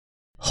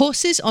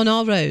Horses on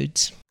our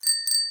roads.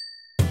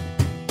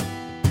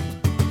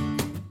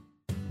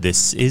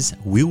 This is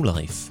Wheel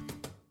Life,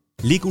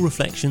 legal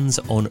reflections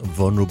on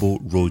vulnerable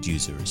road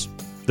users.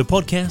 The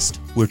podcast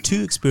where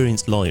two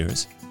experienced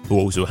lawyers, who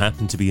also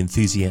happen to be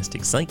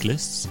enthusiastic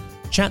cyclists,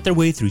 chat their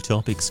way through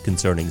topics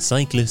concerning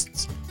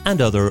cyclists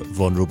and other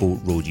vulnerable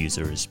road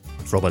users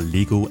from a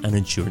legal and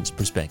insurance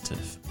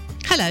perspective.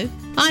 Hello,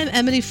 I'm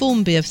Emily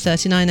Formby of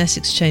 39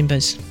 Essex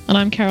Chambers. And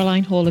I'm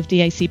Caroline Hall of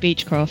DAC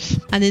Beechcroft.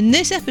 And in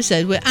this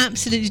episode, we're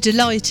absolutely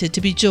delighted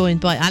to be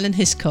joined by Alan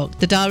Hiscock,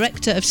 the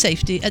Director of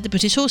Safety at the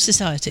British Horse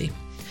Society.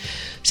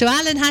 So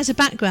Alan has a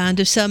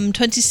background of some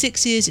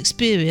 26 years'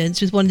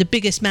 experience with one of the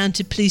biggest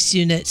mounted police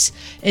units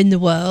in the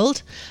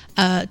world,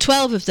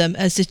 12 of them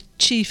as the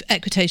Chief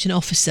Equitation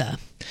Officer.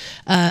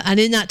 And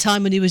in that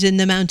time when he was in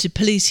the mounted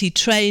police, he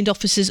trained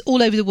officers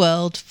all over the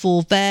world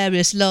for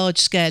various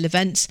large-scale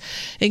events,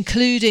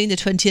 including the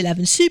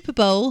 2011 Super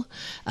Bowl,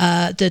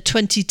 the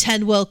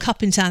 2010 World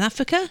Cup in South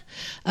Africa,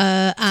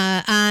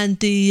 and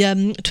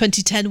the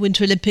 2010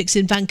 Winter Olympics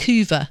in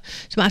Vancouver.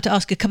 So I have to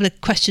ask a couple of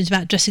questions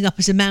about dressing up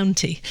as a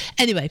Mountie.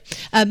 Anyway,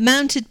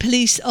 mounted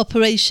police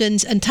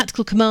operations and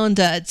tactical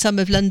commander at some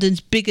of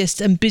London's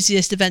biggest and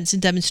busiest events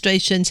and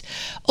demonstrations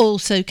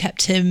also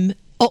kept him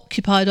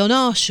occupied on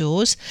our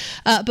shores,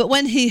 but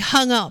when he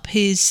hung up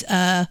his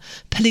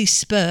police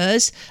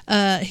spurs,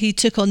 he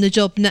took on the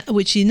job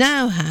which he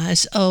now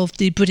has of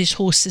the British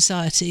Horse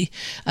Society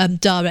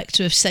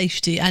Director of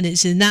Safety, and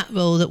it's in that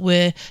role that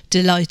we're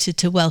delighted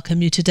to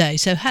welcome you today.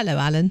 So hello,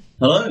 Alan.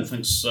 Hello,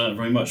 thanks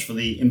very much for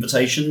the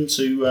invitation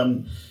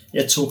to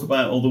talk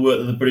about all the work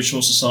that the British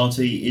Horse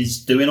Society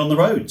is doing on the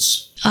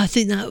roads. I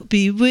think that would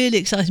be really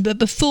exciting. But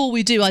before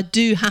we do, I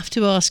do have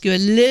to ask you a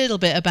little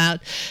bit about,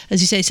 as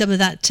you say, some of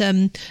that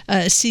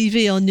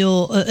CV on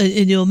your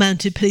in your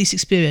mounted police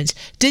experience.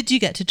 Did you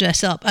get to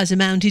dress up as a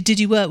Mountie? Did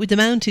you work with the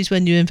Mounties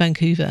when you were in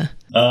Vancouver?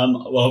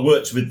 Well, I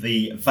worked with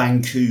the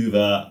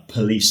Vancouver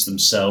police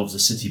themselves, the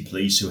city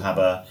police, who have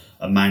a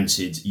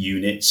mounted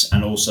unit,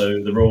 and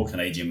also the Royal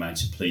Canadian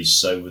Mounted Police,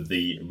 so with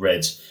the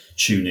red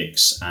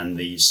tunics and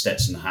the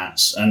Stetson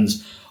hats. And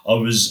I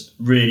was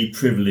really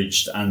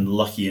privileged and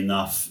lucky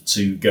enough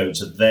to go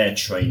to their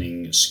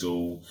training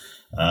school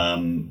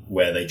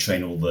where they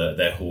train all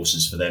their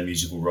horses for their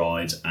musical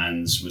ride,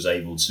 and was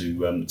able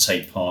to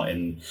take part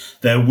in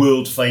their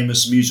world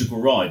famous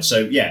musical ride.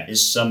 So yeah,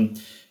 it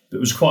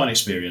was quite an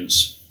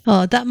experience.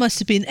 Oh, that must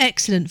have been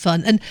excellent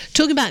fun. And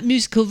talking about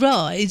musical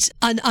rides,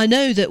 I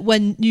know that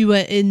when you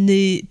were in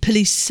the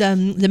police,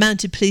 the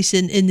mounted police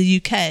in the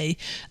UK,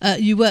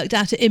 you worked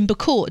out at Imber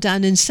Court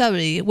down in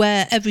Surrey,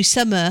 where every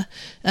summer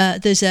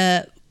there's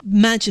a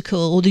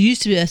magical, or there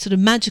used to be a sort of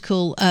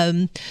magical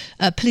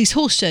police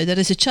horse show that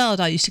as a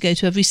child I used to go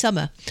to every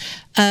summer.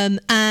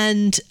 And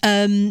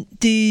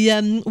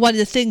the one of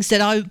the things that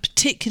I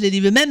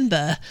particularly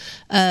remember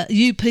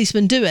you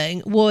policemen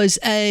doing was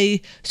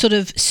a sort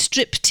of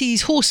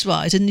striptease horse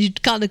ride, and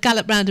you'd kind of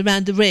gallop round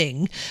around the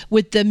ring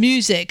with the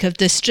music of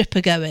the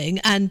stripper going,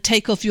 and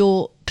take off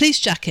your police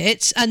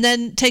jackets and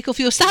then take off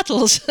your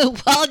saddles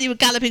while you were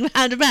galloping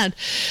round and round,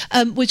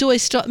 which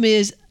always struck me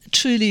as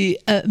truly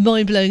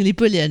mind-blowingly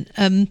brilliant.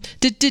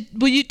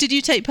 Did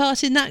you take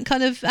part in that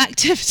kind of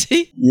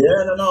activity?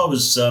 Yeah, no, I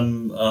was.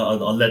 I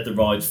led the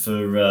ride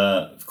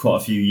for quite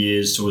a few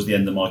years towards the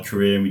end of my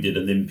career, and we did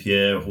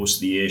Olympia, Horse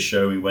of the Year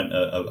show. We went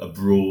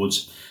abroad,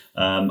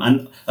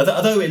 and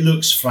although it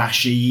looks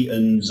flashy,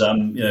 and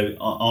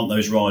aren't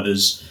those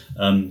riders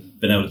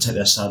been able to take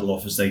their saddle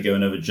off as they're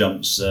going over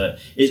jumps?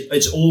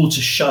 It's all to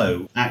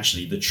show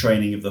actually the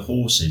training of the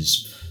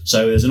horses.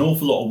 So there's an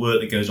awful lot of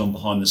work that goes on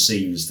behind the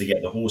scenes to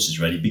get the horses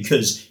ready,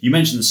 because you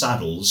mentioned the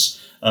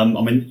saddles.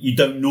 You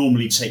don't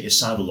normally take your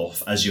saddle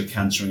off as you're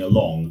cantering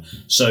along.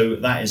 So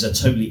that is a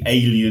totally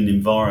alien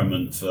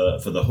environment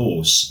for the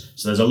horse.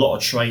 So there's a lot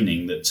of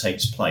training that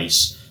takes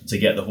place to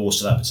get the horse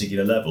to that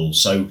particular level.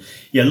 So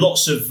yeah,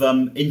 lots of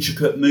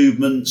intricate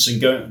movements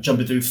and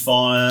jumping through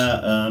fire,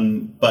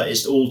 but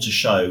it's all to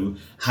show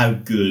how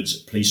good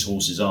police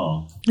horses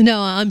are.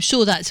 No, I'm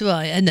sure that's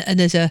right. And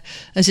as a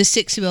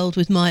 6-year-old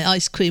with my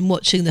ice cream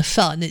watching the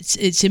fun,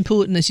 it's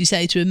important, as you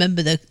say, to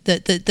remember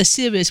the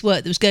serious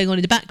work that was going on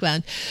in the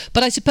background.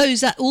 But I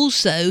suppose that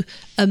also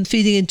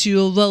feeding into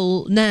your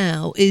role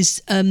now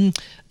is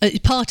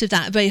part of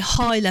that very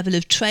high level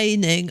of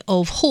training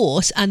of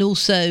horse, and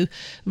also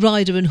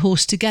rider and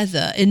horse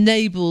together,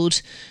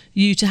 enabled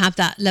you to have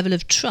that level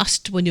of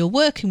trust when you're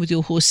working with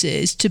your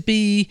horses to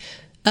be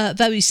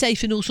very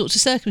safe in all sorts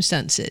of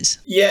circumstances.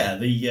 Yeah,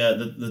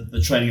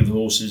 the training of the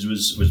horses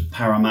was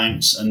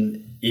paramount,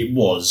 and it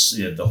was,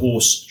 the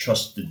horse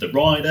trusted the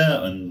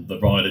rider, and the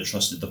rider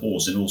trusted the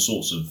horse in all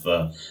sorts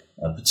of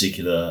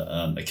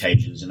particular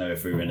occasions.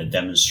 If we were in a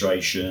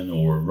demonstration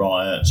or a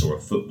riot or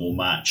a football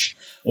match,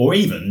 or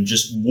even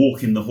just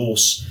walking the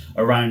horse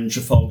around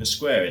Trafalgar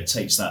Square, it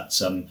takes that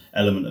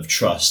element of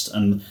trust.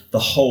 And the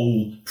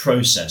whole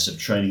process of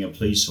training a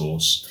police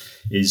horse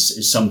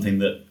is something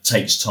that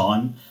takes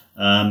time.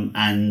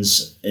 And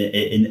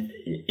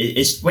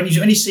it's when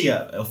you see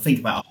or think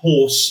about a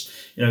horse,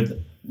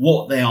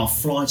 what they are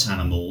flight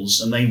animals,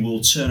 and they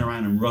will turn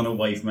around and run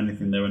away from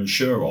anything they're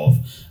unsure of.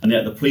 And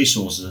yet the police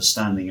horses are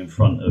standing in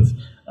front of,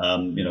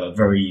 a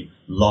very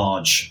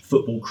large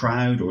football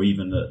crowd, or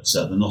even at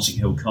the Notting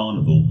Hill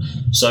Carnival.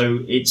 So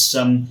it's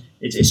a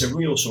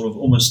real sort of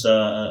almost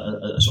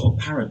a sort of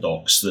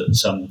paradox that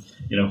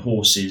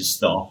horses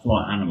that are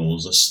flight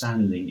animals are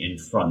standing in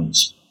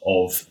front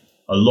of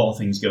a lot of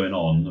things going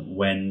on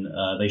when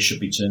they should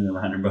be turning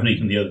around and running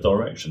in the other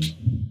direction.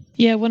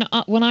 Yeah, when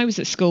I was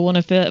at school, one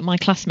of my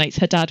classmates,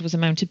 her dad was a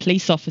mounted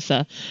police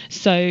officer,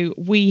 so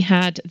we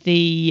had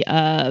the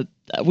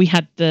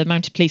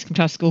mounted police come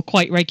to our school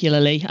quite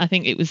regularly. I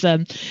think it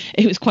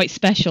was quite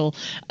special.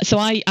 So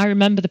I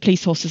remember the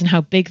police horses and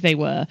how big they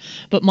were.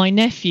 But my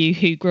nephew,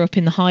 who grew up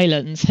in the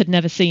Highlands, had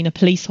never seen a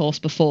police horse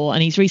before,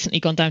 and he's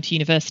recently gone down to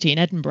university in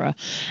Edinburgh.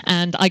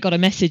 And I got a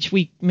message.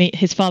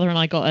 His father and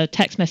I got a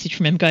text message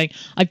from him going,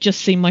 "I've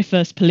just seen my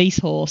first police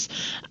horse,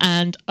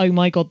 and oh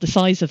my God, the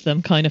size of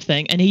them," kind of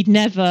thing. And he'd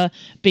never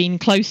been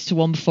close to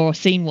one before or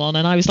seen one.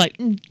 And I was like,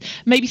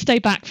 maybe stay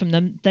back from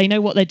them. They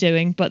know what they're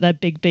doing, but they're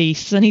big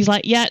beasts. And he's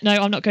like, yeah, no,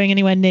 I'm not going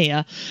anywhere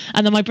near.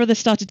 And then my brother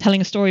started telling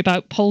a story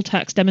about poll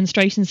tax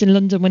demonstrations in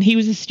London when he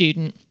was a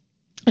student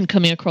and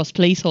coming across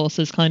police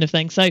horses kind of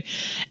thing. So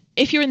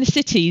if you're in the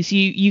cities,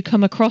 you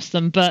come across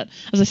them. But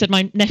as I said,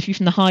 my nephew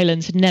from the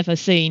Highlands had never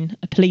seen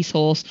a police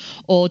horse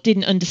or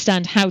didn't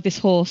understand how this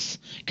horse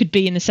could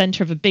be in the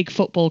centre of a big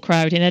football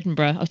crowd in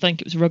Edinburgh. I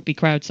think it was a rugby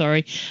crowd,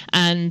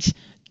 and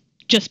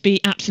just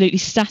be absolutely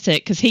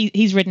static, because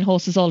he's ridden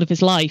horses all of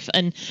his life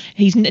and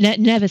he's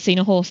never seen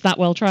a horse that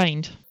well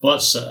trained. Well,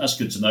 that's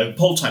good to know.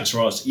 Poll tax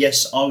rights.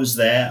 Yes, I was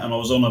there and I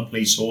was on a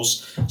police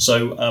horse.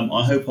 So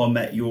I hope I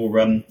met your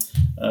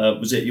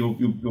was it your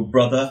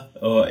brother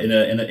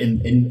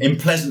in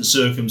pleasant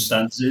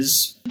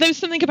circumstances. There was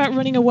something about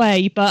running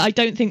away, but I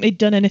don't think they'd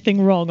done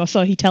anything wrong, or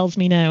so he tells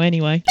me now.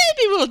 Anyway,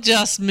 maybe we'll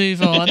just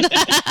move on.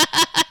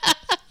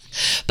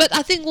 But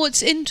I think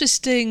what's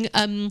interesting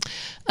from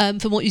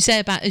what you say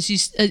about, as you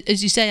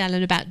say,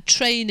 Alan, about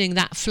training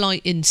that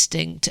flight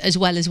instinct as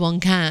well as one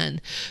can,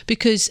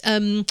 because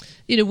Caroline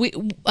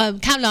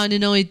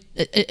and I,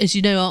 as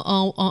you know,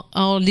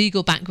 our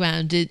legal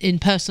background in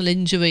personal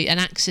injury and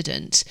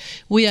accident,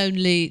 we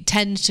only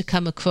tend to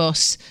come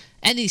across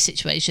any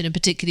situation, and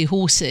particularly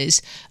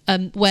horses,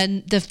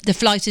 when the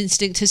flight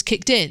instinct has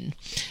kicked in.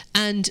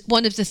 And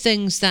one of the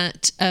things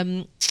that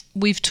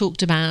we've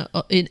talked about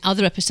in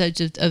other episodes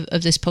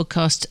of this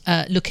podcast,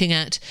 looking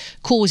at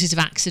causes of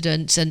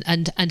accidents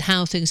and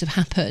how things have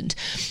happened,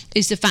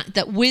 is the fact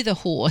that with a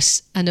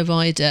horse and a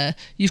rider,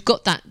 you've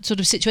got that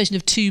sort of situation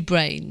of two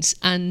brains,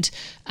 and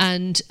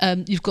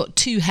you've got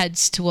two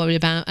heads to worry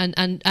about,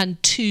 and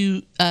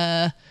two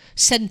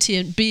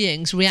sentient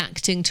beings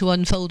reacting to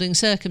unfolding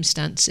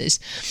circumstances.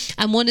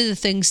 And one of the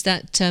things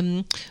that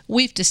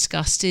we've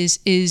discussed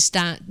is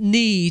that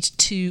need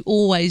to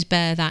always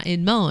bear that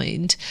in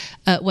mind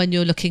when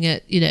you're looking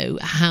at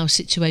how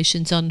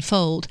situations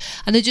unfold.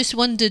 And I just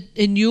wondered,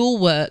 in your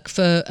work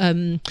for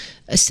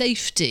a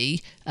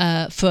safety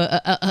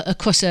for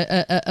across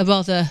a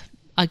rather,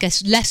 I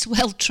guess, less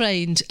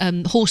well-trained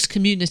horse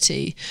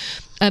community,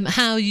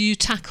 how you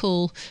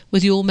tackle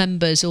with your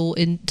members, or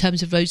in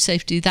terms of road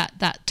safety,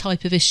 that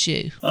type of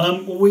issue.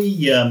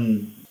 We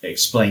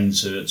explain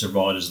to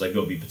riders they've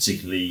got to be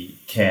particularly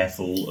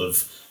careful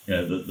of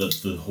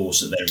the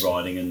horse that they're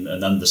riding,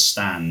 and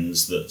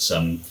understands that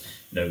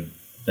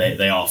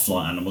they are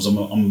flight animals.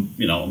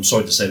 I'm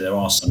sorry to say there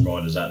are some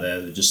riders out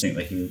there that just think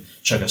they can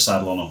chuck a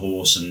saddle on a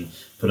horse and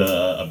put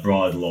a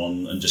bridle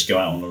on and just go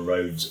out on the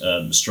road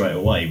straight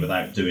away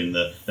without doing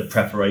the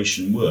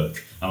preparation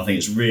work. And I think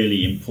it's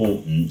really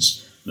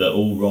important that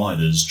all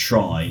riders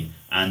try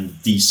and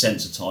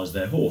desensitise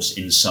their horse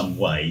in some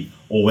way,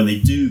 or when they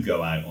do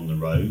go out on the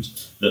road,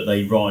 that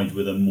they ride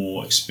with a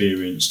more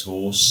experienced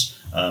horse.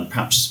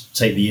 Perhaps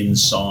take the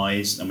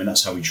inside. I mean,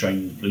 that's how we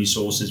train police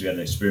horses. We had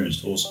an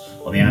experienced horse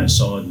on the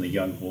outside and a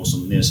young horse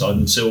on the near side,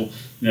 until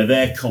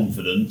they're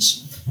confident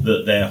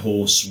that their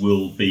horse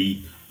will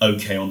be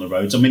okay on the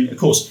roads. I mean, of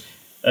course,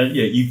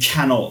 you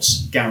cannot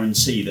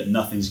guarantee that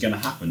nothing's going to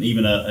happen.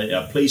 Even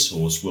a police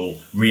horse will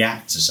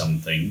react to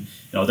something.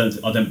 I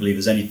don't believe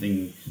there's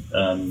anything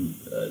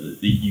that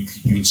you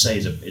can say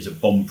is a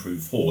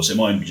bomb-proof horse. It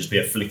might just be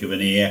a flick of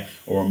an ear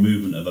or a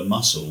movement of a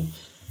muscle.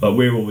 But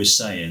we're always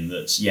saying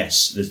that,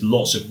 yes, there's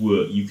lots of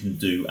work you can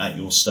do at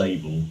your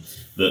stable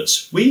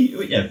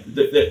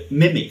that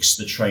mimics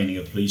the training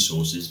of police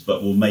horses,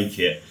 but will make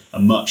it a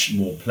much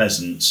more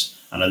pleasant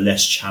and a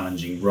less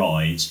challenging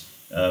ride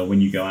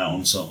when you go out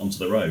onto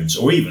the roads,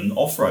 or even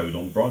off-road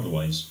on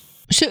bridleways.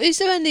 So is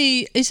there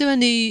any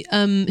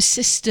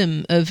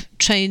system of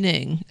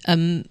training?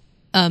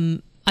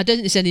 I I don't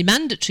think there's any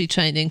mandatory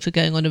training for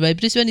going on a road,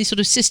 but is there any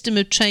sort of system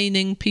of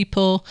training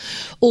people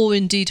or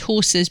indeed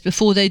horses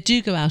before they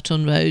do go out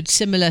on road,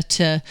 similar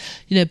to,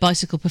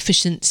 bicycle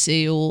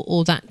proficiency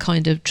or that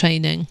kind of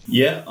training?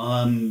 Yeah,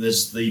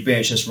 there's the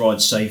BHS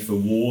Ride Safe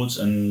Award,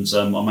 and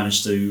I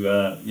managed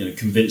to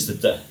convince the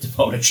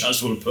Department of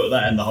Transport to put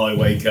that in the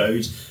highway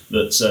code,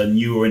 that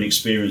new or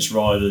inexperienced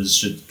riders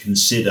should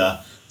consider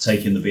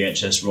taking the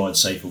BHS Ride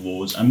Safe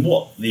Awards. And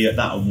what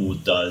that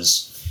award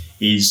does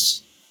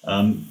is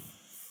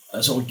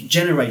sort of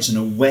generates an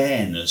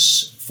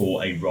awareness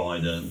for a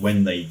rider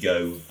when they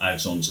go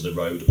out onto the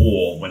road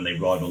or when they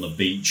ride on the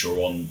beach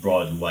or on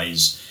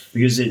bridleways,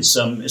 because it's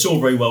all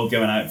very well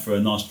going out for a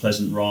nice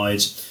pleasant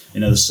ride,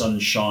 the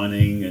sun's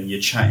shining and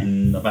you're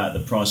chatting about the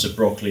price of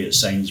broccoli at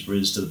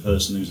Sainsbury's to the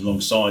person who's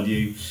alongside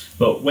you,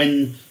 but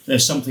when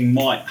there's something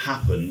might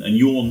happen and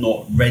you're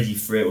not ready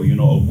for it, or you're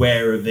not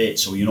aware of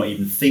it, or you're not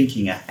even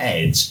thinking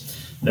ahead,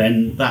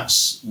 then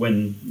that's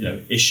when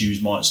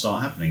issues might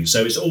start happening.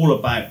 So it's all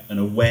about an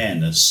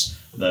awareness,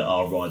 that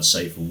our Ride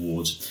Safe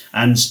Award.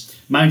 And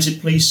Mounted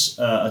Police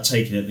are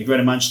taking it. The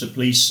Greater Manchester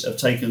Police have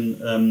taken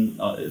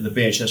the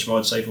BHS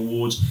Ride Safe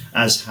Award,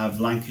 as have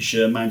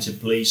Lancashire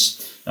Mounted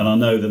Police. And I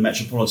know the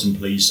Metropolitan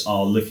Police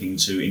are looking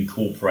to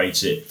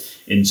incorporate it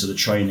into the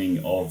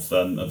training of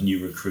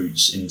new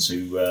recruits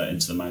into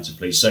the Mounted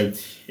Police. So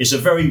it's a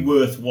very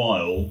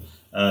worthwhile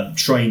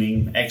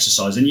training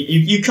exercise, and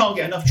you can't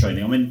get enough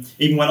training. I mean,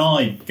 even when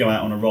I go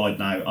out on a ride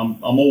now,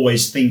 I'm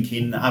always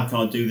thinking, how can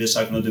I do this?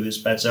 How can I do this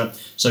better?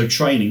 So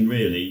training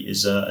really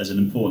is an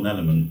important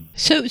element.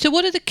 So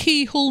what are the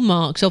key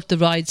hallmarks of the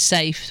Ride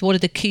Safe? What are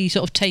the key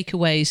sort of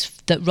takeaways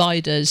that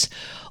riders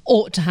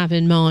ought to have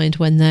in mind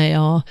when they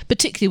are,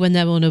 particularly when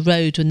they're on a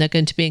road, when they're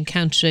going to be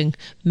encountering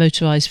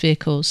motorised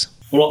vehicles?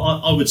 Well,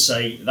 I would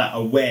say that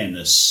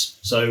awareness.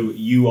 So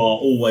you are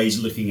always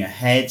looking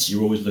ahead.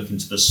 You're always looking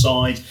to the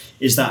side.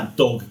 Is that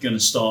dog going to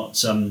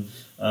start,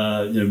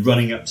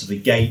 running up to the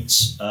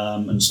gate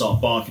and start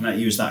barking at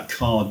you? Is that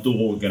car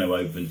door going to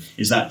open?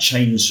 Is that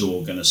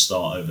chainsaw going to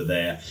start over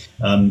there?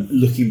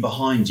 Looking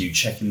behind you,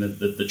 checking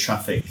the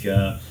traffic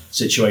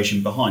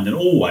situation behind, and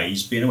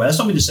always being aware. That's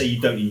not mean to say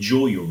you don't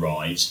enjoy your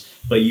ride,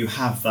 but you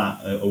have that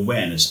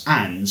awareness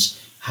and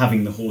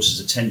having the horse's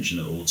attention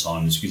at all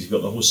times, because you've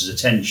got the horse's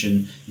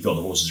attention, you've got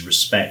the horse's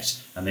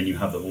respect, and then you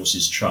have the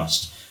horse's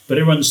trust. But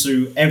it runs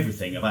through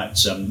everything about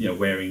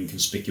wearing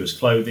conspicuous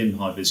clothing,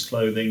 high-vis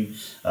clothing,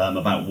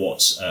 about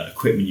what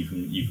equipment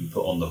you can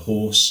put on the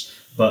horse.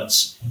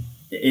 But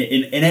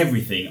in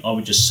everything, I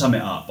would just sum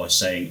it up by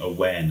saying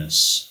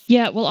awareness.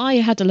 Yeah, well, I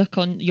had a look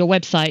on your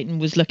website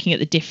and was looking at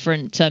the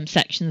different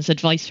sections,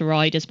 advice for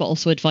riders, but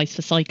also advice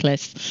for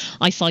cyclists.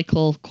 I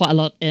cycle quite a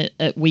lot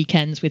at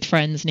weekends with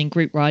friends and in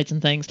group rides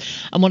and things.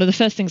 And one of the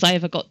first things I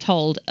ever got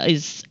told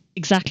is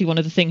exactly one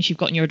of the things you've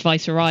got in your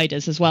advice for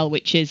riders as well,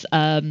 which is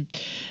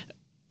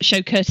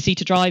show courtesy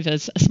to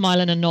drivers. A smile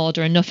and a nod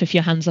are enough if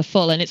your hands are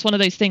full. And it's one of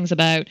those things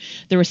about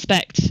the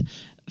respect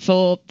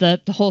for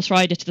the horse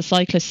rider to the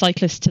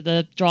cyclist to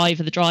the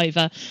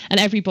driver, and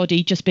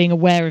everybody just being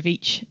aware of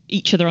each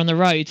other on the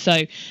road.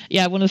 So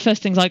yeah, one of the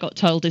first things I got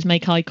told is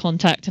make eye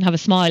contact and have a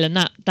smile, and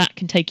that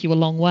can take you a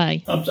long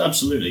way.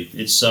 Absolutely,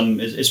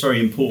 it's very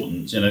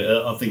important.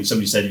 I think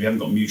somebody said if you haven't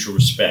got mutual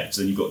respect,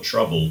 then you've got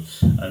trouble,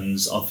 and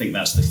I think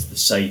that's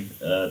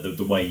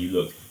the way you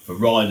look for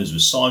riders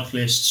with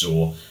cyclists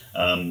or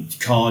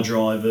car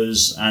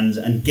drivers,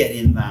 and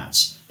getting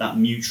that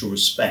mutual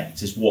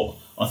respect is what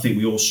I think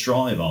we all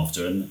strive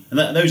after, and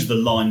those are the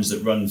lines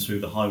that run through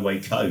the highway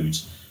code,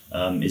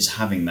 is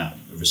having that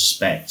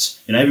respect.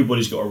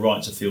 Everybody's got a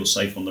right to feel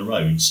safe on the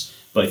roads,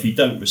 but if you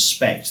don't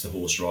respect the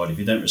horse rider, if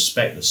you don't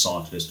respect the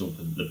cyclist or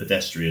the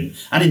pedestrian,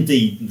 and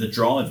indeed the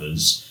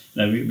drivers,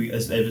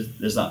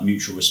 there's that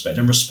mutual respect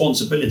and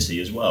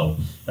responsibility as well.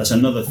 That's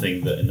another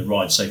thing that in the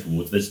Ride Safe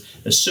Award, there's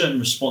certain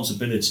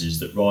responsibilities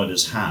that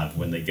riders have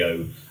when they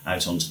go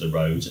out onto the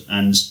road,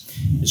 and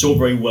it's all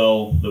very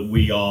well that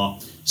we are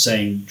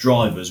saying,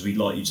 drivers, we'd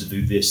like you to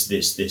do this,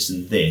 this, this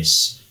and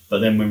this,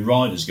 but then when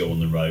riders go on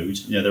the road,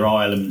 there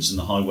are elements in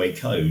the highway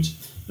code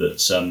that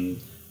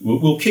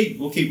we'll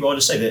keep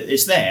riders safe.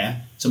 It's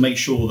there to make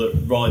sure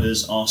that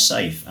riders are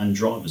safe and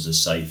drivers are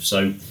safe.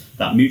 So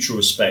that mutual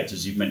respect,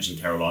 as you've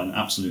mentioned, Caroline,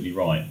 absolutely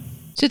right.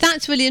 So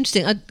that's really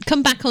interesting. I'd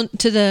come back on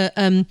to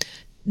the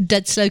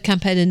Dead Slow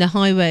campaign in the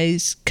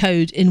highways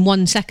code in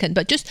 1 second,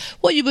 but just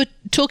what you were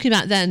talking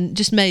about then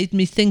just made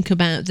me think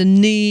about the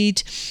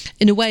need,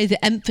 in a way,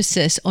 the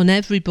emphasis on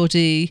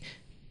everybody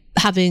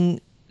having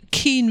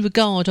keen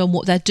regard on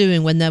what they're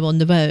doing when they're on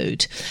the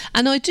road.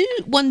 And I do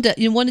wonder,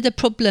 one of the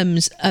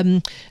problems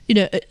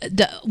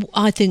that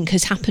I think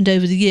has happened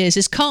over the years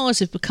is cars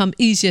have become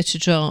easier to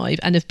drive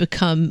and have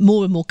become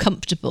more and more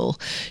comfortable.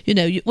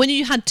 When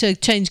you had to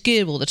change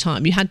gear all the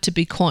time, you had to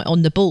be quite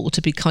on the ball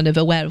to be kind of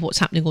aware of what's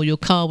happening, or your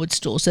car would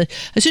stall. So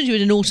as soon as you're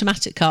in an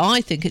automatic car,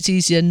 I think it's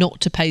easier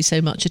not to pay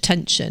so much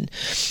attention.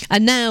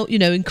 And now,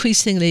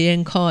 increasingly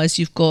in cars,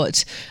 you've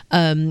got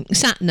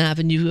sat nav,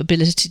 and you've got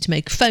ability to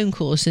make phone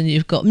calls, and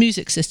you've got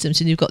music systems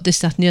and you've got this,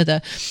 that and the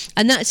other.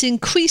 And that's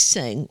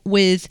increasing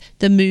with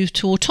the move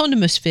to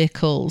autonomous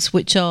vehicles,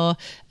 which are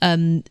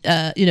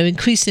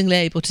increasingly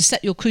able to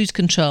set your cruise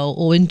control,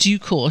 or in due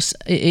course,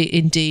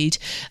 indeed,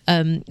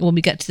 when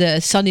we get to the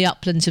sunny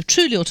uplands of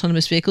truly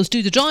autonomous vehicles,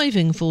 do the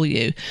driving for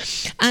you.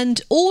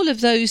 And all of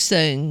those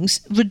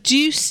things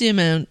reduce the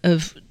amount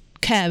of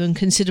care and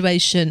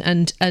consideration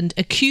and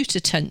acute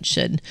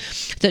attention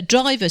that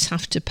drivers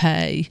have to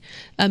pay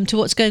to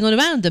what's going on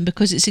around them,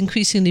 because it's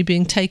increasingly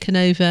being taken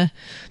over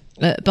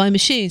by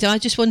machines. I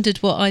just wondered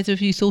what either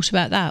of you thought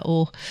about that,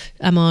 or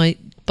am I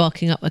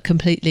barking up a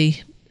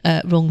completely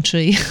wrong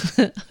tree?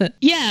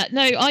 Yeah,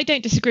 no, I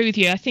don't disagree with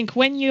you. I think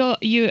when you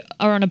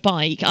are on a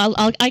bike,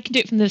 I can do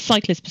it from the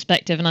cyclist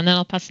perspective, and then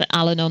I'll pass to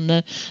Alan on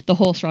the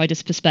horse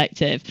rider's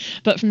perspective.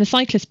 But from the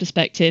cyclist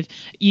perspective,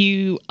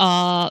 you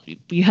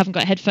haven't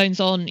got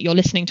headphones on, you're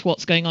listening to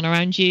what's going on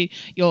around you,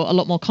 you're a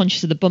lot more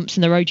conscious of the bumps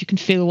in the road, you can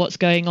feel what's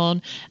going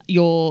on,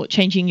 you're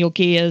changing your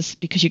gears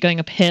because you're going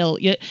uphill.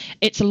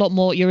 It's a lot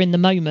more, you're in the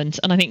moment,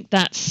 and I think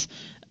that's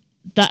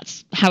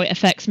how it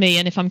affects me.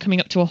 And if I'm coming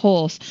up to a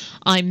horse,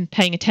 I'm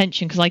paying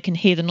attention because I can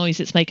hear the noise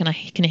it's making. I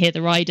can hear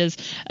the rider's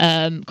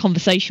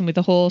conversation with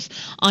the horse.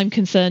 I'm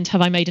concerned,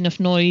 have I made enough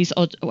noise,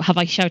 or have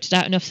I shouted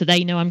out enough so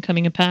they know I'm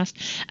coming past?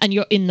 And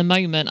you're in the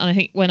moment. And I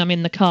think when I'm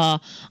in the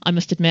car, I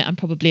must admit I'm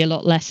probably a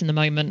lot less in the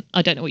moment.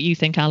 I don't know what you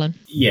think, Alan.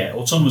 Yeah,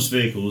 autonomous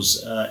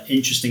vehicles,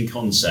 interesting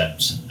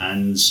concept.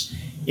 And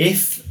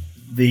if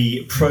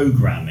the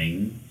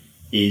programming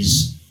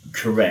is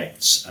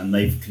correct and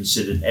they've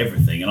considered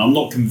everything, and I'm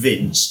not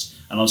convinced,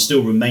 and I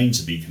still remain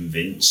to be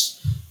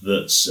convinced,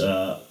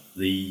 that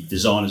the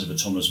designers of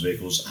autonomous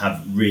vehicles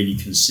have really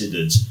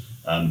considered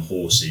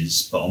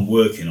horses, but I'm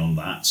working on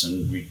that,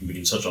 and we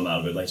can touch on that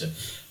a bit later.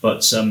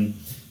 But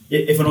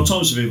if an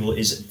autonomous vehicle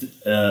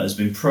has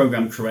been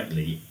programmed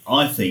correctly,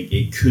 I think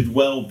it could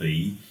well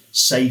be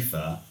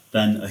safer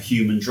than a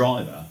human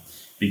driver,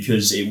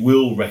 because it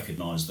will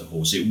recognise the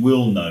horse, it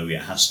will know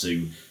it has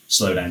to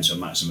slow down to a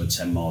maximum of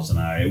 10 miles an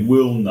hour. It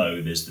will know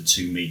there's the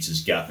 2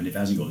 metres gap, and if it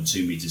hasn't got the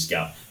 2 metres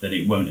gap, then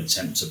it won't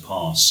attempt to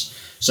pass.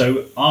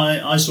 So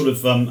I sort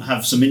of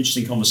have some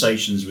interesting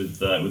conversations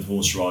with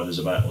horse riders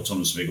about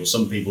autonomous vehicles.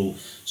 Some people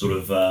sort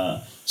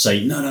of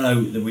say,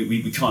 no,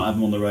 we can't have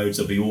them on the roads,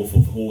 they'll be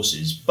awful for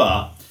horses.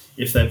 But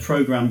if they're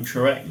programmed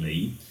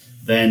correctly,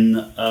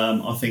 then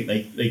I think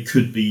they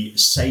could be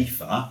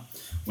safer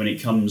when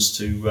it comes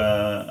to,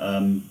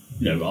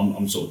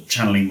 I'm sort of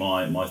channeling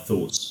my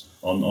thoughts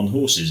on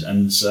horses.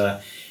 And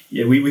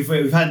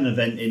we've had an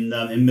event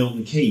in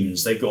Milton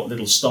Keynes. They've got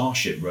little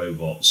Starship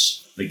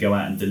robots that go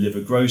out and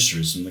deliver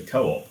groceries from the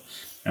co-op,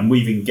 and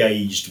we've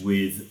engaged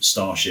with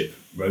Starship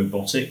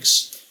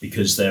Robotics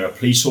because there are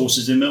police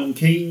horses in Milton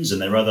Keynes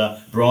and there are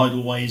other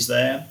bridleways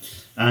there,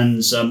 and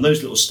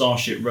those little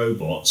Starship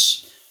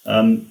robots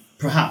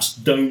perhaps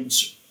don't.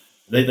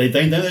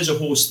 They know there's a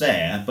horse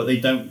there, but they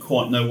don't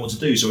quite know what to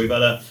do. So we've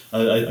had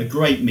a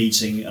great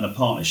meeting and a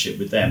partnership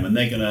with them, and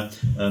they're going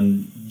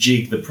to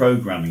jig the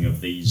programming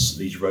of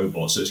these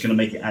robots. So it's going to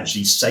make it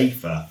actually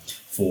safer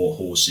for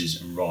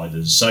horses and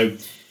riders. So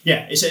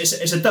yeah, it's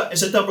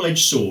a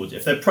double-edged sword.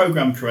 If they're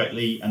programmed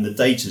correctly and the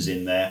data's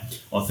in there,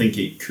 I think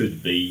it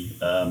could be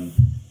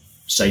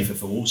safer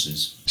for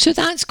horses. So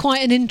that's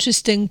quite an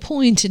interesting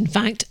point, in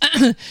fact.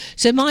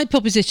 So my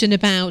proposition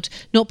about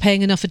not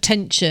paying enough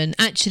attention,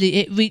 actually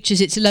it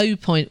reaches its low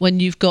point when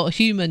you've got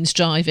humans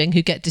driving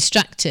who get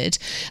distracted.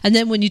 And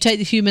then when you take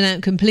the human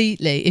out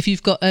completely, if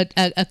you've got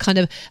a kind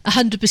of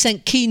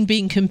 100% keen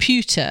being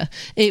computer,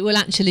 it will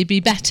actually be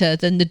better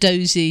than the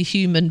dozy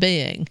human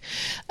being.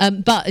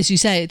 But as you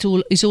say,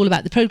 it's all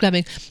about the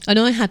programming. And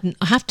I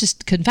have to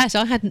confess,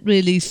 I hadn't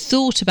really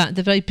thought about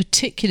the very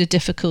particular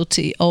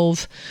difficulty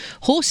of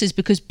horses,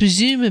 because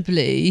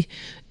presumably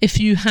if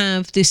you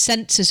have the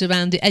sensors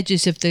around the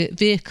edges of the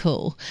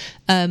vehicle,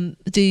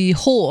 the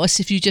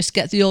horse, if you just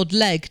get the odd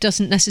leg,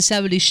 doesn't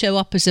necessarily show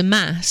up as a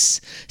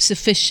mass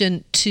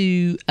sufficient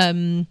to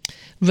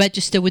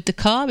register with the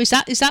car. Is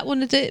that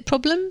one of the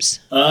problems?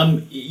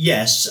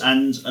 Yes,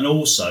 and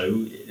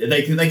also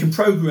they can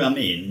program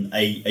in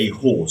a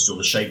horse or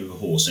the shape of a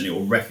horse, and it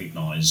will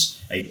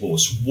recognise a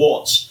horse.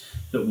 What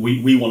that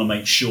we want to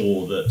make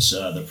sure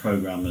that the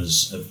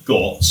programmers have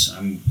got,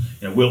 and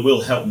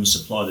we'll help them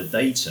supply the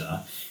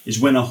data, is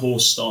when a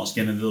horse starts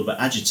getting a little bit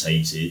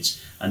agitated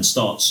and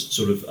starts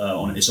sort of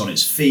on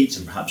its feet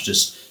and perhaps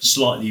just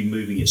slightly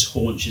moving its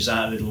haunches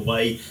out a little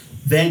way,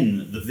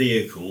 then the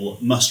vehicle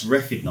must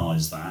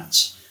recognise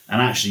that and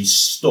actually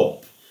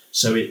stop.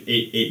 So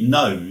it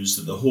knows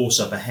that the horse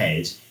up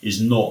ahead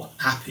is not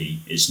happy.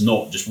 It's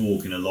not just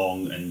walking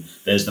along and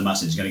there's the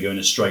mass, it's going to go in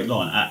a straight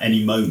line. At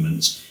any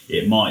moment,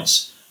 it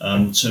might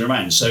turn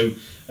around. So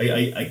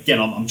again,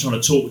 I'm trying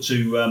to talk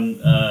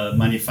to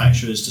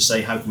manufacturers to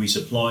say, how can we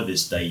supply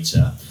this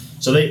data?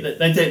 So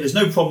there's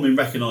no problem in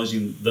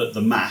recognising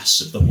the mass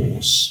of the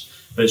horse,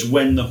 but it's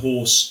when the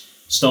horse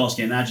starts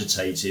getting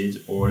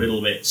agitated or a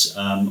little bit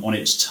on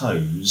its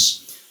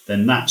toes,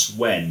 then that's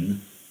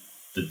when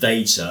the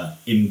data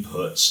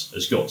input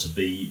has got to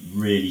be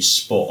really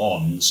spot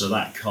on, so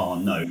that car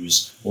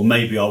knows, or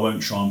maybe I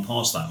won't try and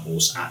pass that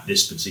horse at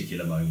this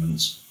particular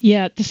moment.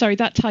 Yeah, sorry,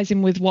 that ties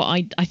in with what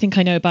I think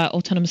I know about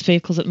autonomous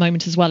vehicles at the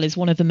moment as well. Is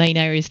one of the main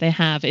areas they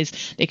have is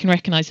they can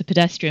recognise a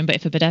pedestrian, but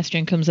if a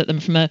pedestrian comes at them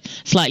from a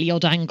slightly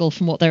odd angle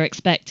from what they're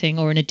expecting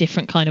or in a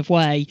different kind of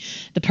way,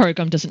 the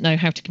programme doesn't know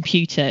how to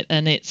compute it,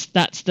 and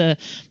that's the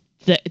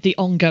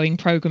ongoing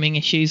programming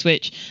issues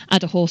which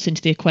add a horse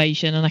into the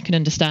equation. And I can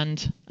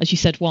understand, as you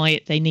said,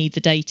 why they need the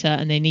data,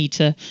 and they need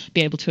to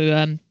be able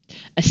to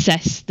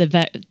assess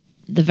the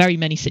very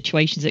many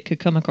situations it could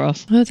come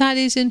across. Oh, that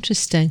is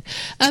interesting.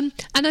 And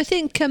I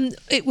think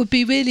it would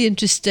be really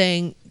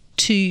interesting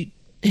to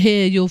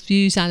hear your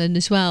views, Alan,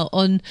 as well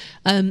on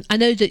I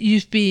know that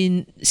you've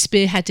been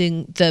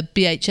spearheading the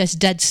BHS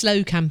Dead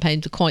Slow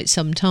campaign for quite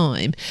some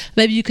time.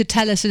 Maybe you could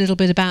tell us a little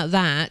bit about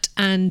that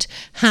and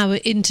how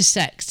it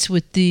intersects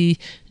with the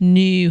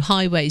new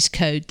highways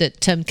code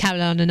that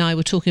Caroline and I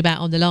were talking about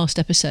on the last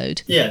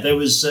episode. Yeah, there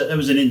was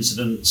an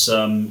incident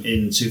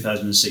in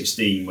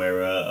 2016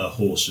 where a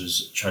horse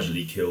was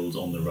tragically killed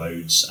on the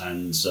roads,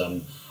 and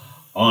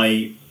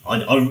I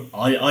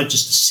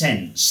just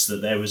sense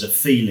that there was a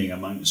feeling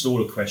amongst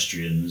all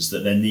equestrians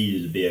that there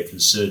needed to be a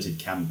concerted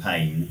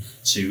campaign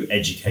to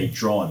educate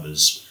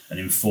drivers and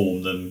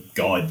inform them,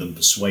 guide them,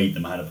 persuade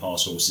them how to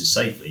pass horses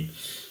safely.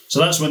 So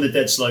that's when the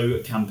Dead Slow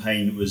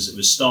campaign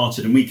was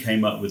started, and we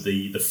came up with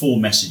the 4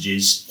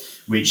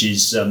 messages, which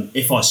is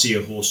if I see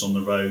a horse on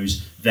the road,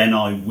 then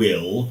I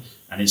will.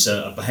 And it's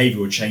a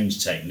behavioural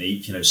change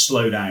technique,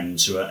 slow down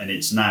and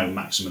it's now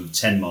maximum of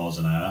 10 miles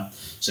an hour.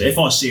 So if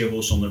I see a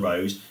horse on the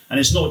road, and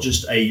it's not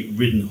just a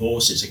ridden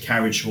horse, it's a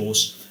carriage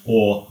horse,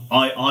 or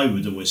I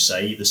would always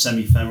say the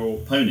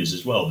semi-femoral ponies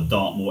as well, the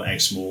Dartmoor,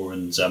 Exmoor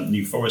and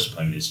New Forest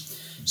ponies.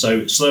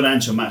 So slow down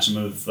to a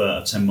maximum of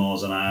 10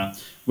 miles an hour,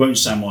 won't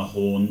sound my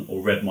horn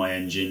or rev my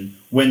engine.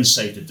 When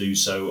safe to do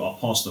so, I'll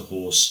pass the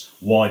horse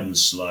wide and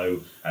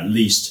slow, at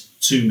least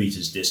 2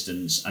 meters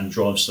distance, and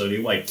drive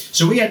slowly away.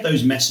 So we had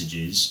those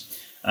messages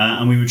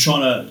and we were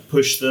trying to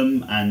push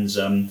them and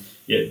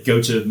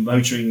go to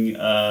motoring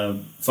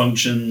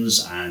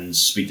functions and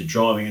speak to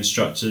driving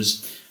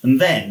instructors. And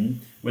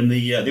then when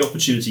the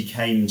opportunity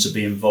came to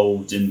be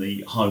involved in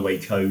the highway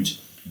code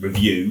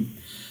review,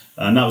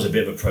 and that was a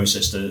bit of a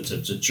process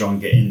to try and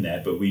get in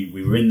there, but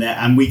we were in there,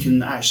 and we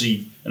can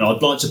actually, and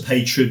I'd like to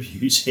pay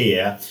tribute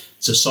here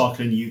to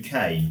Cycling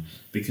UK,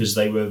 because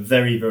they were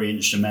very, very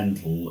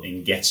instrumental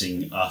in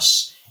getting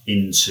us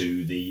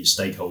into the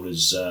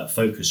stakeholders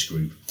focus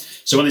group.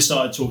 So when they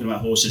started talking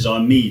about horses, I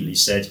immediately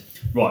said,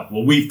 right,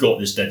 well, we've got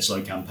this Dead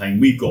Slow campaign.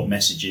 We've got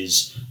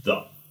messages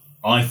that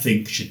I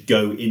think should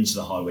go into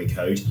the highway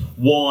code.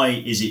 Why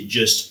is it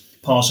just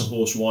pass a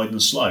horse wide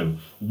and slow?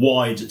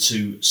 Wide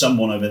to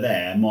someone over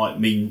there might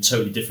mean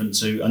totally different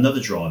to another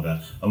driver.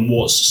 And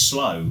what's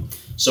slow?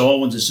 So I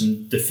wanted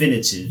some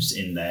definitives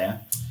in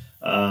there.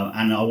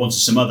 And I wanted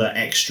some other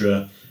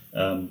extra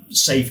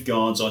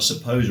safeguards, I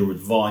suppose, or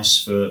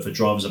advice for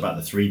drivers about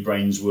the 3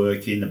 brains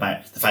working,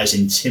 about the fact it's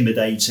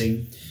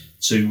intimidating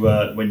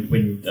to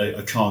when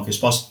a car goes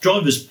past.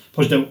 Drivers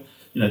probably don't,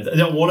 they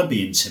don't want to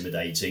be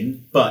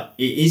intimidating, but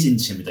it is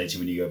intimidating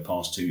when you go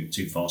past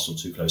too fast or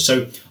too close.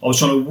 So I was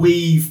trying to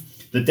weave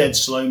the Dead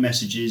Slow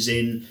messages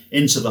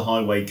into the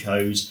highway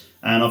codes,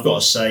 and I've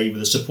got to say, with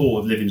the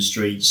support of Living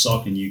Street,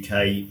 Cycling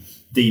UK,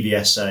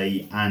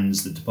 DVSA and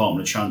the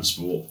Department of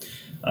Transport,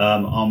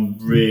 I'm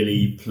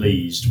really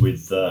pleased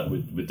with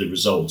the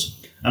result.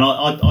 And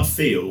I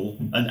feel,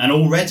 and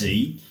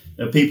already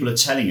people are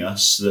telling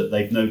us that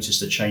they've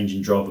noticed a change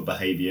in driver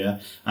behaviour,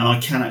 and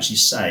I can actually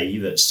say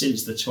that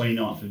since the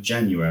 29th of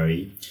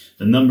January,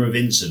 the number of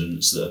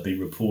incidents that have been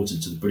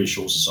reported to the British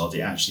Horse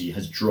Society actually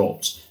has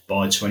dropped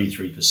by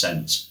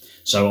 23%.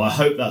 So I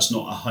hope that's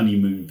not a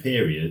honeymoon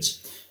period,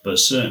 but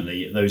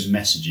certainly those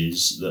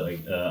messages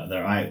that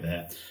are out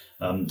there,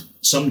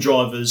 some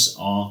drivers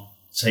are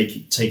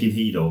taking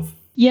heed of.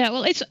 Yeah,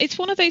 well, it's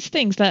one of those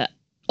things that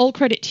all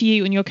credit to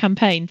you and your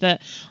campaign,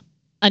 that,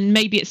 and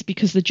maybe it's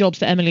because the jobs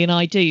that Emily and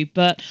I do,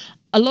 but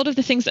a lot of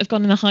the things that have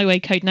gone in the highway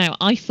code now,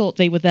 I thought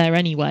they were there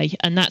anyway.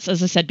 And that's,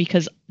 as I said,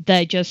 because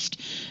they're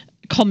just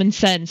common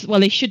sense. Well,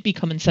 they should be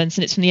common sense,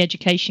 and it's from the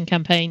education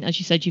campaign, as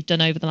you said, you've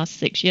done over the last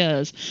 6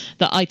 years,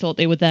 that I thought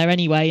they were there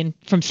anyway. And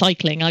from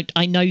cycling,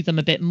 I know them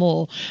a bit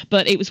more.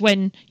 But it was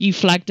when you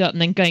flagged up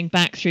and then going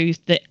back through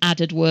the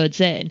added words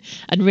in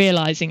and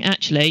realising,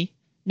 actually,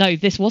 no,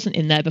 this wasn't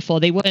in there before.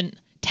 They weren't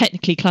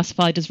technically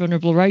classified as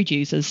vulnerable road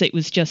users. It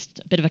was just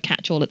a bit of a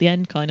catch-all at the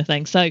end kind of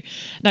thing. So,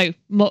 no,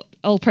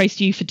 all praise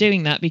to you for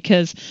doing that,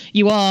 because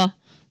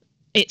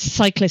it's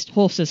cyclist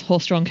horses,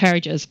 horse-drawn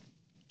carriages,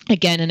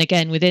 again and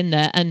again within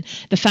there. And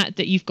the fact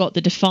that you've got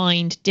the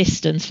defined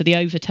distance for the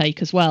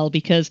overtake as well,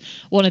 because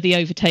one of the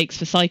overtakes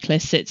for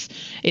cyclists,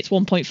 it's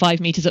 1.5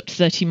 metres up to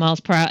 30 miles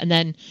per hour, and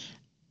then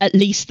at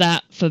least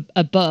that for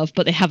above,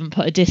 but they haven't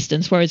put a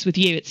distance. Whereas with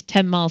you, it's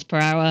 10 miles per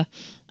hour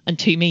and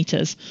 2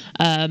 meters.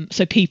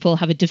 So people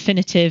have a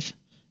definitive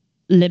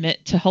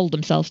limit to hold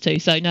themselves to.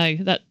 So no,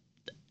 that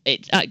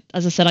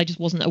as I said, I just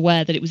wasn't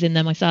aware that it was in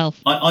there myself.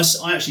 I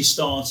actually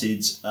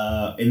started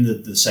in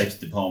the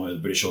safety department of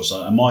the British Horse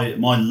Society,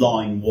 and my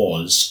line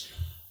was,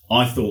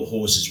 I thought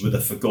horses were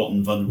the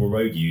forgotten vulnerable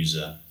road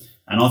user,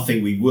 and I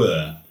think we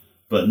were,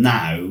 but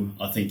now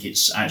I think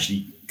it's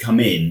actually come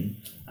in,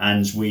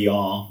 and we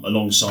are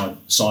alongside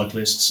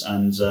cyclists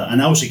and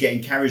also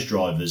getting carriage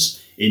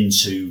drivers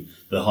into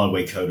the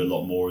highway code a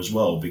lot more as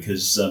well,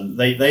 because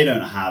they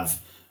don't have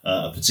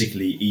a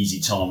particularly easy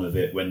time of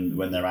it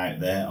when they're out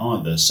there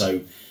either.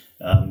 So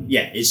I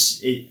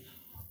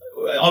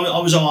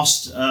was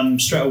asked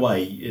straight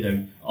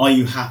away, are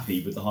you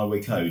happy with the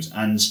highway code?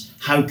 And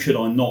how could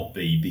I not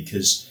be?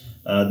 Because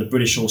the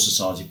British Horse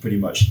Society pretty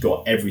much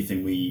got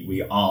everything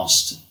we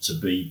asked to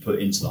be put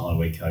into the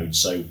highway code.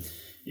 So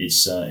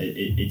it's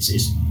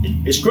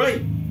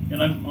great.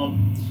 I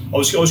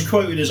was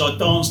quoted as I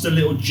danced a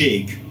little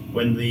jig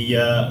when the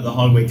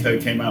highway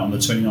code came out on the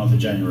 29th of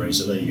January.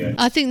 So there you go.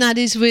 I think that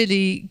is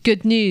really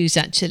good news,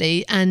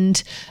 actually,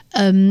 and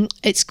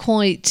it's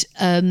quite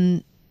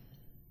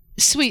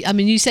sweet. I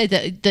mean, you say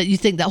that you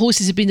think that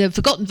horses have been the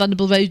forgotten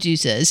vulnerable road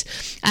users,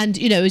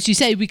 and as you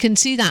say, we can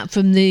see that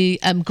from the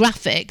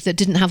graphic that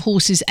didn't have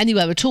horses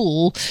anywhere at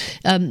all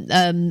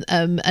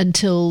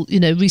until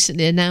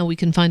recently, and now we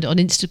can find it on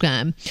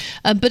Instagram.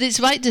 But it's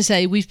right to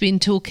say we've been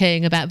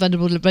talking about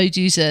vulnerable road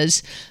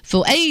users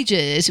for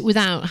ages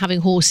without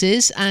having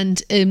horses,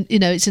 and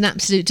it's an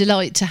absolute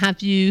delight to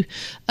have you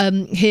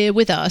here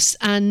with us,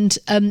 and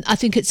I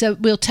think it's a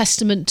real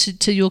testament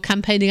to your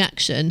campaigning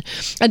action,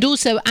 and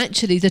also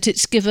actually that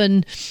it's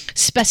given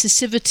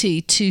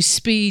specificity to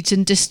speeds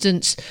and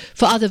distance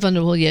for other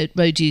vulnerable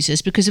road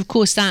users, because of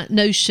course that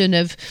notion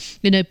of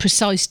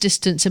precise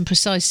distance and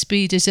precise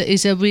speed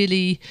is a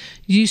really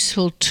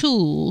useful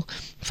tool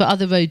for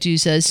other road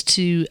users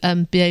to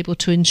be able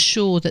to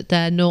ensure that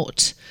they're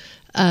not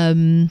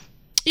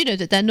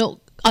that they're not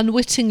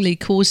unwittingly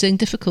causing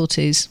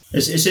difficulties.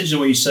 It's interesting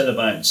what you said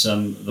about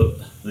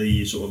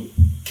the sort of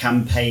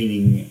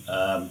campaigning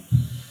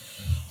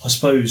I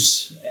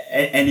suppose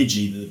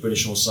energy that the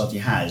British Horse Society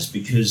has,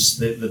 because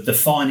the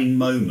defining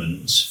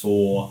moment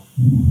for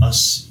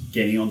us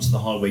getting onto the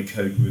Highway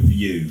Code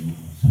review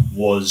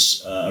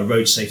was a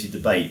road safety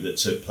debate that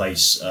took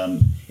place.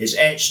 It's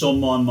etched on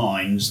my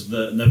mind,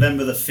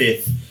 November the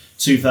 5th,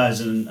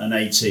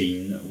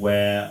 2018,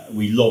 where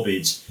we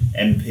lobbied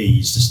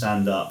MPs to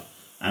stand up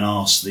and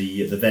ask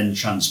the then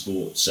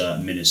Transport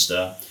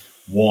Minister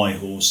why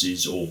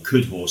horses, or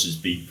could horses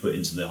be put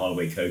into the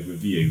Highway Code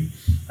review,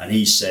 and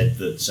he said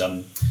that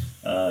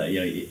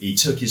he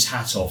took his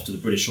hat off to the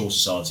British Horse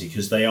Society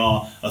because they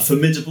are a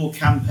formidable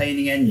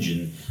campaigning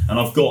engine, and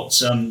I've got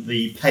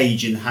the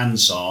page in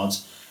Hansard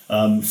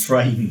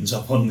framed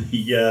up on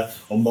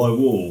my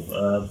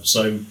wall.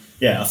 So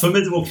a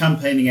formidable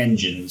campaigning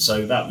engine.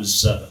 So that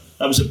was a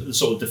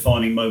sort of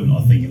defining moment,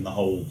 I think, in the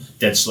whole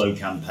Dead Slow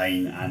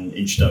campaign and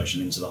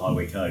introduction into the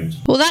Highway Code.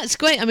 Well, that's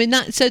great. I mean,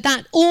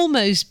 that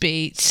almost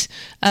beats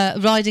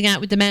riding out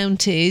with the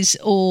Mounties,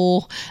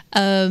 or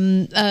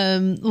doing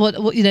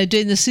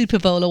the Super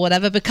Bowl or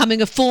whatever,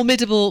 becoming a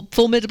formidable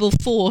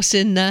force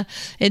in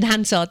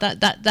Hansard.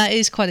 That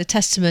is quite a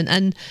testament,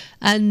 and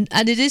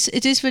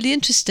it is really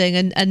interesting,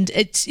 and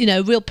it's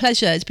a real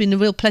pleasure. It's been a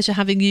real pleasure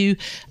having you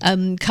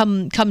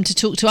come to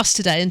talk to us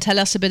today and tell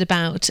us a bit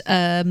about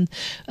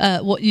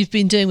what you've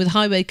been doing with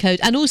Highway Code.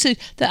 And also,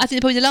 I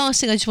think probably the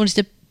last thing I just wanted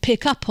to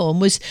pick up on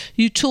was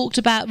you talked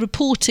about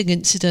reporting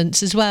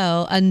incidents as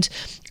well, and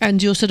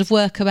your sort of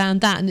work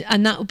around that,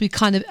 and that would be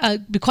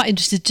be quite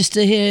interested just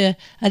to hear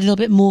a little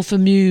bit more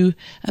from you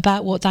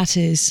about what that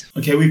is.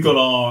 Okay, we've got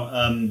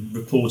our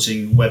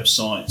reporting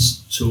website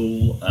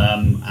tool,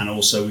 and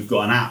also we've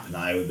got an app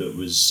now that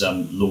was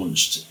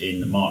launched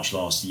in March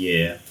last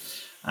year,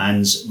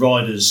 and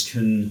riders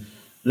can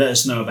let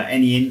us know about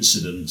any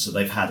incidents that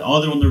they've had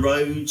either on the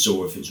roads,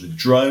 or if it's with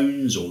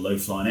drones or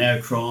low-flying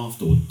aircraft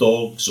or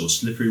dogs or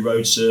slippery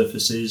road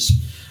surfaces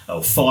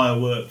or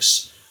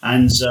fireworks.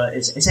 And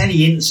it's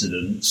any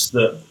incident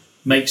that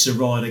makes a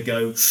rider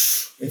go,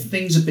 if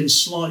things had been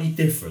slightly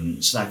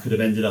different, that could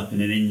have ended up in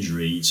an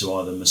injury to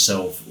either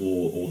myself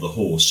or the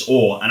horse,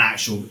 or an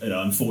actual,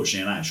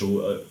 unfortunately, an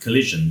actual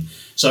collision.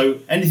 So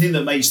anything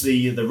that makes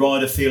the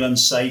rider feel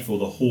unsafe or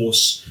the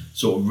horse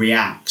sort of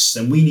reacts,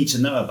 then we need to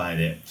know about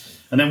it.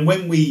 And then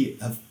when we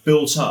have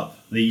built up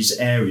these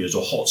areas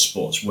or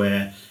hotspots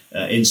where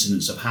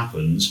incidents have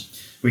happened,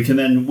 we can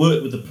then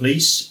work with the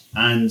police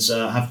and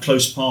have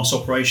close pass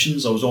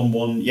operations. I was on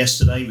one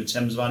yesterday with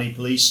Thames Valley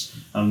Police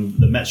and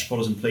the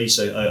Metropolitan Police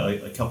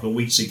a couple of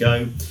weeks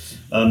ago.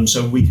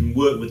 So we can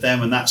work with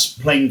them, and that's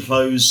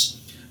plainclothes.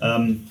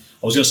 I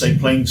was going to say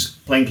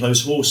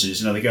plainclothes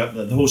horses.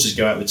 The horses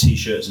go out with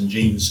t-shirts and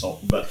jeans on,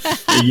 but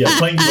the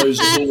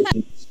plainclothes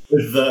horses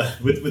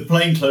with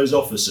plainclothes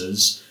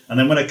officers. And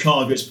then when a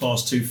car gets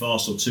past too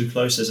fast or too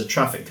close, there's a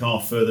traffic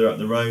car further up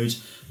the road.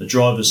 The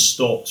driver's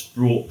stopped,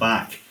 brought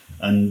back,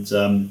 and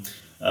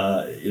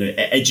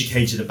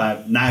educated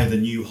about now the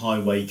new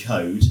highway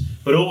code,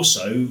 but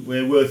also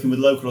we're working with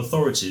local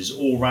authorities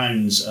all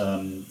around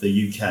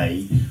the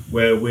UK,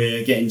 where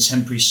we're getting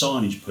temporary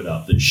signage put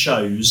up that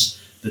shows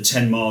the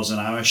 10 miles an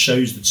hour,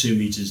 shows the 2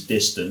 meters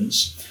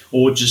distance,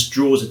 or just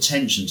draws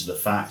attention to the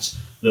fact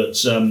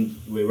that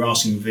we're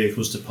asking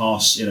vehicles to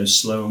pass,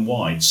 slow and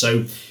wide.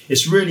 So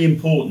it's really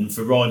important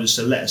for riders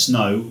to let us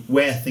know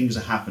where things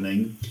are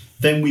happening.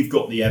 Then we've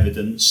got the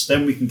evidence.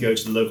 Then we can go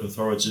to the local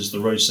authorities, the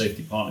road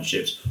safety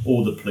partnerships,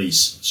 or the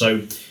police.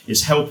 So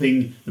it's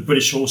helping the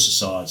British Horse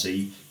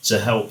Society to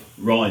help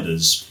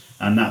riders,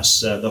 and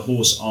that's the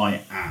Horse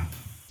Eye app.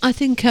 I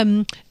think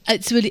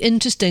it's really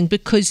interesting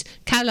because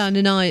Caroline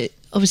and I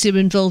obviously are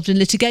involved in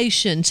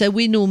litigation, so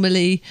we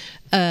normally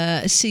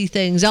see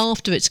things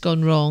after it's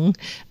gone wrong,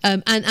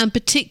 and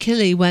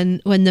particularly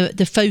when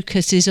the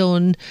focus is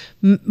on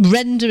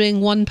rendering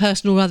one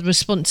person or other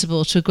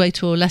responsible to a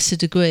greater or lesser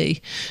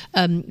degree,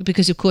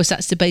 because of course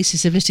that's the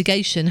basis of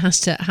litigation, has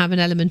to have an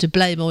element of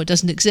blame or it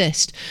doesn't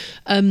exist.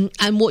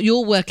 And what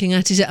you're working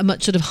at is at a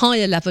much sort of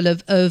higher level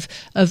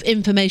of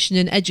information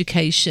and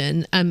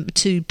education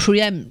to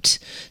preempt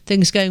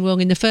things going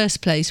wrong in the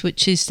first place,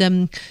 which is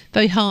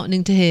very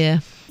heartening to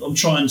hear. I'm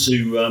trying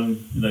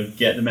to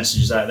get the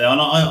messages out there,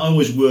 and I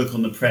always work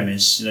on the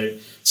premise,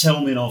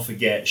 tell me and I'll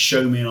forget,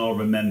 show me and I'll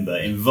remember,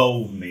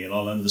 involve me and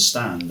I'll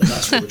understand, and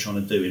that's what we're trying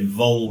to do,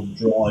 involve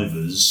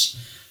drivers.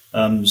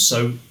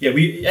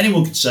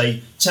 Anyone could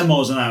say 10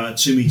 miles an hour,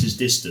 2 meters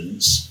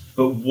distance,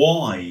 but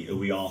why are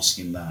we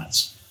asking that?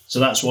 So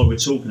that's why we're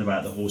talking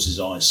about the horse's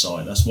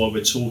eyesight. That's why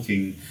we're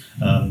talking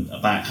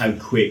about how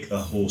quick a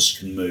horse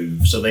can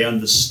move, so they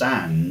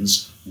understand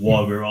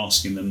why we're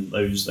asking them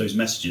those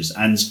messages.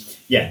 And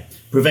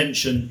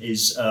prevention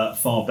is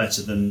far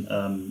better than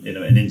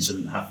an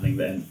incident happening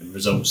that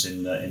results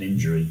in an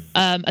injury.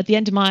 At the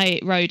end of my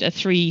road are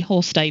 3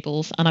 horse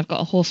stables, and I've got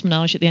a horse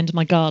menage at the end of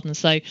my garden.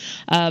 So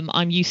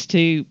I'm used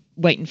to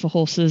waiting for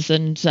horses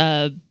and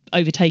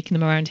overtaking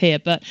them around here.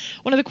 But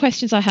one of the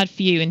questions I had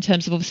for you, in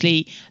terms of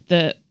obviously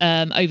the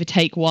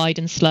overtake wide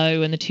and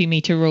slow and the 2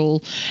 meter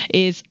rule,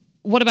 is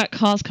what about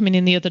cars coming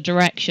in the other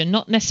direction?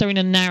 Not necessarily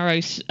in a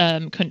narrow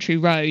country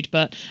road,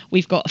 but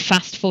we've got a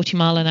fast 40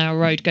 mile an hour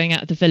road going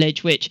out of the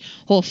village, which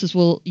horses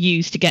will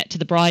use to get to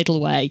the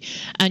bridleway.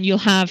 And you'll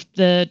have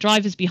the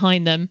drivers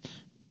behind them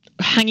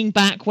hanging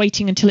back,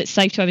 waiting until it's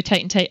safe to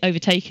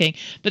overtaking.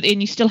 But then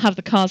you still have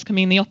the cars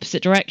coming in the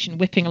opposite direction,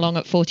 whipping along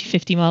at 40,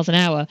 50 miles an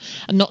hour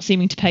and not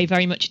seeming to pay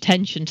very much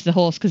attention to the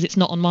horse because it's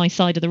not on my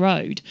side of the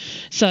road.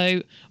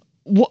 So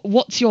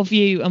what's your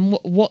view, and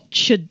what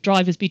should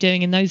drivers be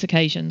doing in those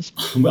occasions?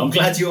 Well, I'm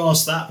glad you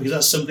asked that, because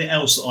that's something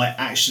else that I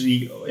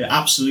actually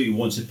absolutely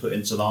want to put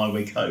into the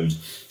highway code.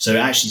 So it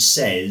actually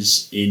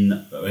says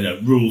in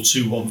Rule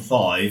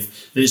 215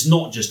 that it's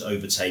not just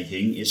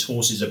overtaking, it's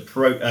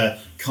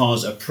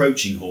cars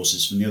approaching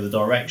horses from the other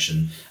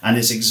direction, and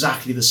it's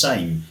exactly the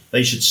same.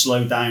 They should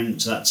slow down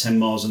to that 10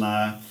 miles an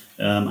hour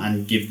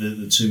and give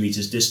the 2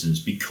 meters distance,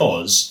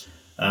 because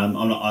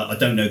I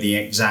don't know the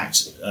exact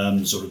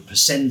sort of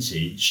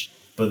percentage,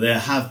 but there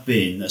have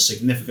been a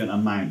significant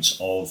amount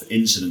of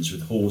incidents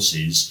with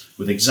horses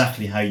with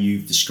exactly how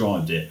you've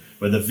described it,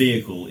 where the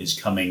vehicle is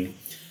coming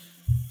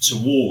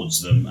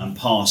towards them and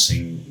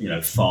passing,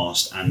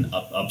 fast and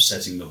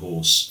upsetting the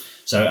horse.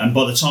 So, and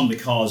by the time the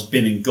car's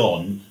been and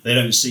gone, they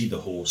don't see the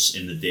horse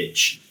in the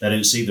ditch. They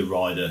don't see the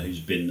rider who's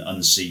been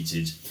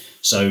unseated.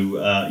 So,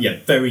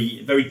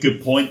 very, very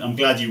good point. I'm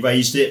glad you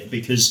raised it,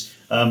 because,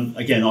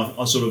 again,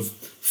 I sort of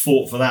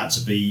fought for that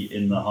to be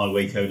in the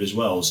highway code as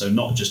well. So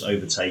not just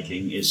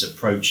overtaking, it's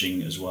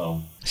approaching as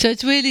well. So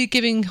it's really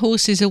giving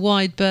horses a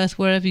wide berth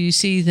wherever you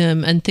see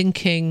them, and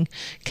thinking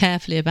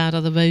carefully about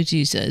other road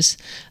users,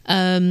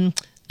 and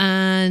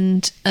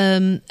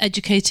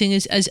educating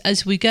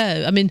as we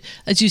go. I mean,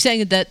 as you're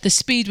saying, that the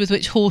speed with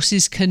which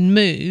horses can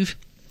move,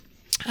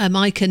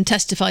 I can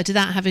testify to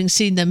that, having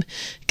seen them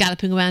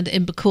galloping around at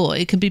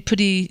Invercoy. It can be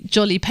pretty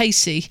jolly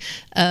pacey,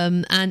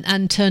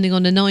 and turning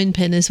on a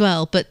 9-pin as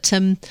well. But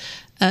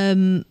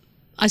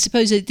I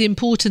suppose the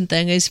important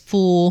thing is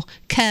for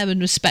care and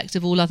respect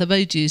of all other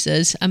road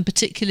users, and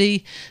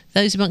particularly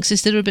those amongst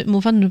us that are a bit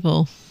more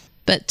vulnerable.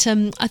 But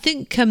I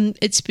think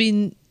it's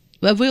been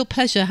a real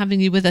pleasure having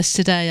you with us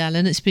today,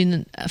 Alan. It's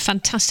been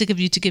fantastic of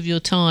you to give your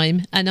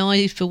time, and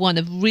I, for one,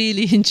 have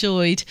really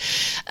enjoyed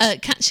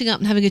catching up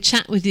and having a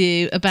chat with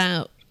you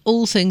about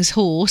all things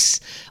horse,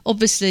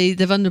 obviously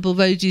the vulnerable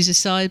road user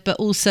side, but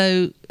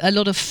also a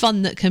lot of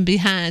fun that can be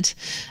had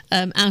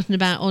out and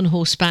about on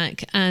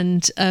horseback,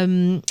 and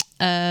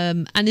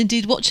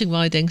indeed watching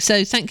riding.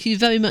 So thank you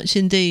very much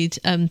indeed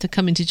for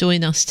coming to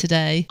join us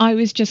today. I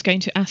was just going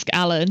to ask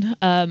Alan,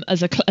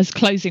 as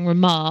closing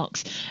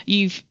remarks,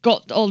 you've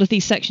got all of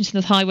these sections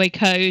in the highway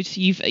code,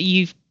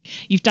 you've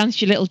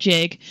danced your little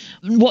jig.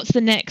 What's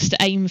the next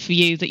aim for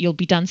you that you'll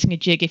be dancing a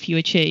jig if you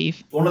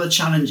achieve? One of the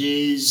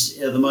challenges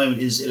at the moment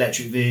is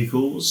electric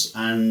vehicles,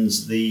 and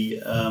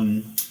the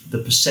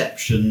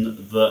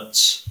perception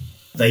that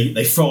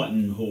they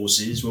frighten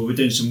horses. Well, we're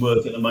doing some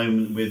work at the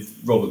moment with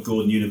Robert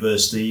Gordon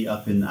University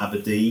up in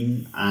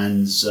Aberdeen,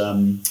 and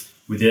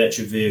with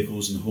electric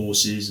vehicles and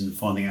horses, and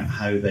finding out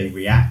how they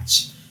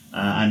react.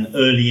 And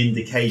early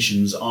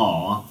indications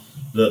are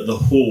that the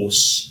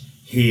horse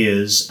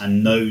hears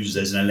and knows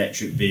there's an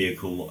electric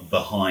vehicle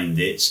behind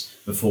it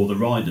before the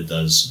rider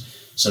does.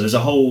 So there's a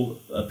whole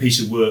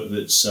piece of work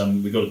that's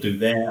we've got to do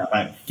there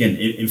about, again,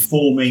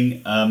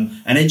 informing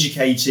and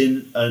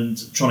educating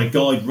and trying to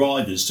guide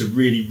riders to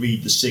really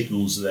read the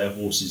signals that their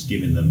horse is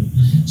giving them.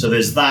 So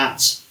there's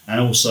that,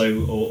 and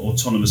also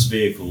autonomous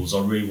vehicles.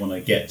 I really want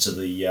to get to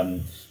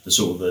the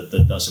sort of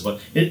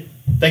the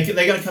they're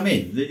going to come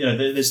in. You know,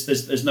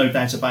 there's no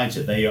doubt about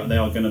it. They are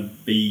going to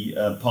be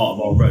part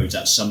of our roads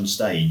at some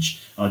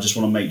stage. And I just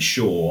want to make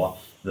sure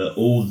that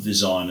all the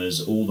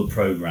designers, all the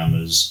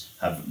programmers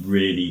have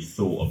really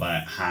thought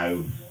about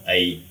how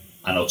an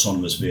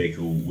autonomous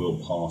vehicle will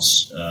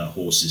pass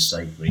horses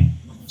safely.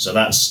 So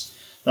that's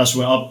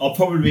where I'll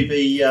probably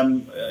be,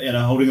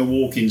 holding a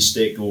walking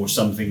stick or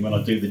something when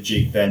I do the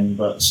jig then.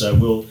 But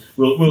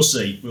we'll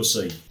see.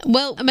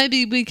 Well,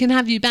 maybe we can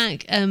have you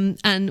back,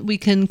 and we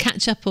can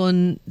catch up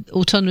on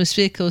autonomous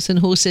vehicles and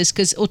horses,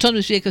 because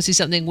autonomous vehicles is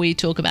something we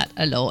talk about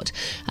a lot,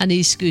 and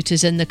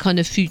e-scooters and the kind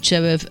of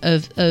future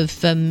of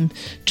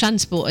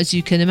transport, as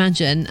you can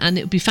imagine. And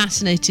it would be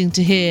fascinating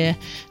to hear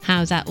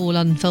how that all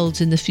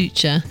unfolds in the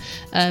future.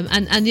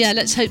 And yeah,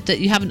 let's hope that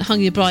you haven't hung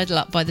your bridle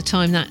up by the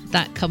time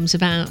that comes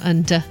about,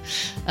 and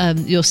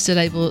you're still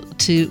able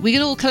to. We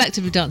can all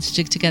collectively dance a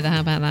jig together.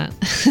 How about that?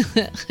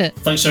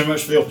 Thanks so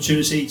much for the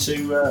opportunity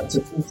to talk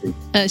to you.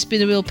 It's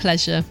been a real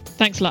pleasure.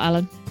 Thanks a lot,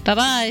 Alan.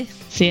 Bye-bye.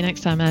 See you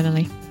next time,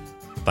 Emily.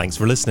 Thanks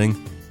for listening.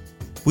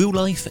 Wheel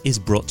Life is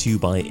brought to you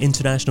by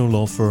international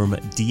law firm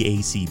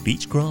DAC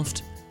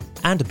Beechcroft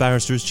and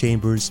Barristers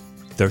Chambers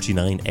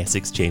 39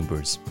 Essex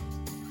Chambers.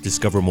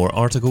 Discover more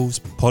articles,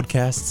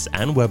 podcasts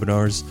and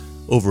webinars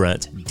over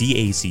at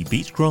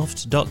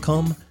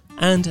dacbeechcroft.com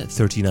and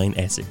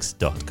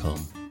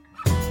 39essex.com.